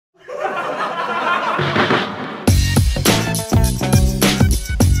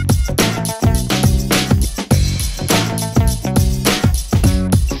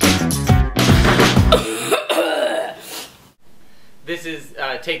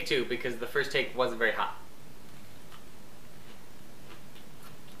take two because the first take wasn't very hot.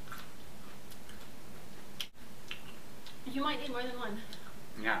 You might need more than one.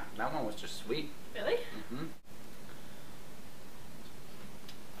 Yeah, that one was just sweet. Really? Mm-hmm.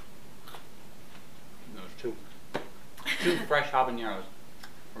 There's two. Two fresh habaneros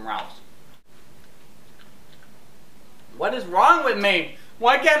from Ralph's. What is wrong with me?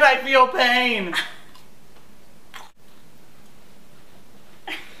 Why can't I feel pain?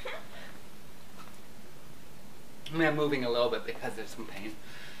 I mean, I'm moving a little bit because there's some pain.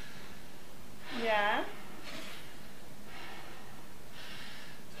 Yeah.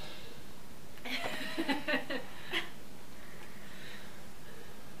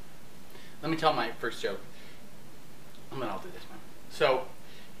 Let me tell my first joke, and then I'll do this one. So,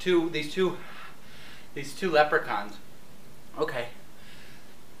 these two leprechauns. Okay.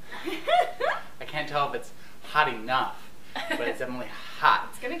 I can't tell if it's hot enough, but it's definitely hot.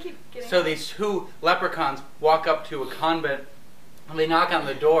 It's gonna keep getting So hot. these two leprechauns walk up to a convent, and they knock on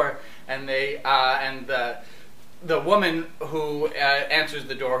the door, and the woman who answers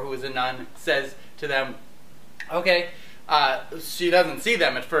the door, who is a nun, says to them, okay, she doesn't see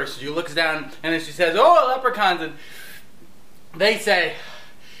them at first. She looks down, and then she says, oh, leprechauns, and they say,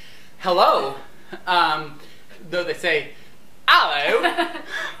 hello. Though they say, hello.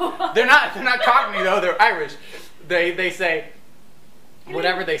 They're not Cockney though, they're Irish. They say,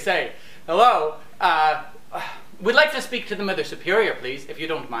 whatever they say. Hello, we'd like to speak to the Mother Superior, please, if you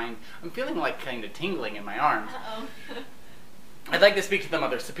don't mind. I'm feeling like kind of tingling in my arms. Uh-oh. I'd like to speak to the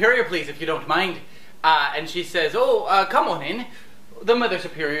Mother Superior, please, if you don't mind. And she says, oh, come on in. The Mother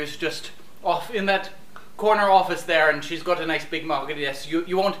Superior is just off in that corner office there, and she's got a nice big mahogany desk.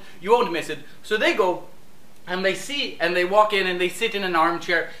 You won't miss it. So they go, and they walk in, and they sit in an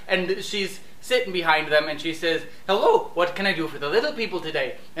armchair, and she's sitting behind them, and she says, hello, what can I do for the little people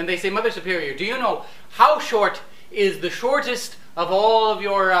today? And they say, Mother Superior, do you know how short is the shortest of all of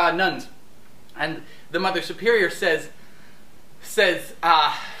your nuns? And the Mother Superior says,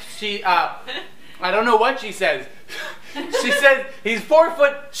 I don't know what she says. She says he's 4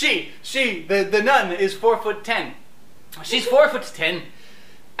 foot. The nun is 4'10". She's 4'10",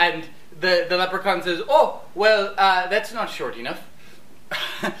 and the leprechaun says, "Oh, well, that's not short enough."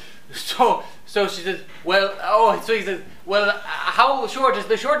 So she says, "Well, oh." So he says, "Well, how short is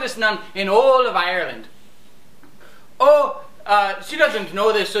the shortest nun in all of Ireland?" Oh, she doesn't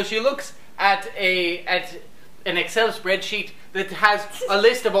know this, so she looks at an Excel spreadsheet that has a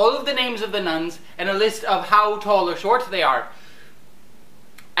list of all of the names of the nuns and a list of how tall or short they are.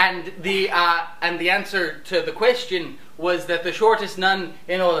 And the answer to the question was that the shortest nun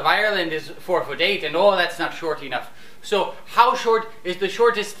in all of Ireland is 4'8", and oh, that's not short enough. So how short is the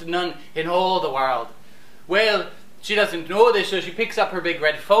shortest nun in all the world? Well, she doesn't know this, so she picks up her big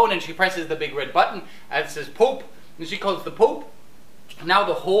red phone and she presses the big red button and it says Pope, and she calls the Pope. Now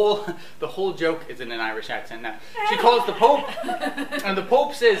the whole joke is in an Irish accent now. She calls the Pope, and the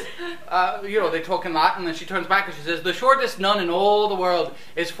Pope says, they talk in Latin, and she turns back and she says, the shortest nun in all the world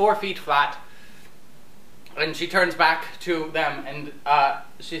is 4 feet flat. And she turns back to them, and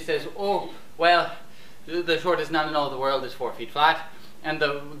she says, oh, well, the shortest nun in all the world is 4 feet flat. And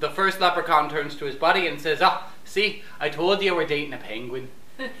the first leprechaun turns to his buddy and says, oh, see, I told you we're dating a penguin.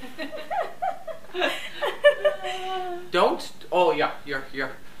 Don't. Oh yeah,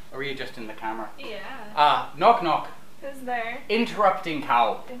 you're readjusting the camera. Yeah. Knock knock. Who's there? Interrupting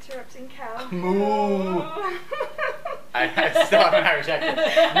cow. Interrupting cow. Moo. I still have an Irish accent.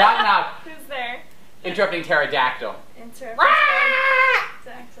 Knock knock. Who's there? Interrupting pterodactyl. Interrupting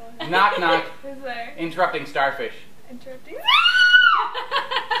pterodactyl. Knock knock. Who's there? Interrupting starfish. Interrupting. The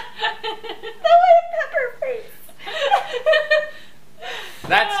white pepper face.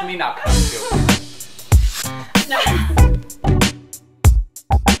 That's me not coming to.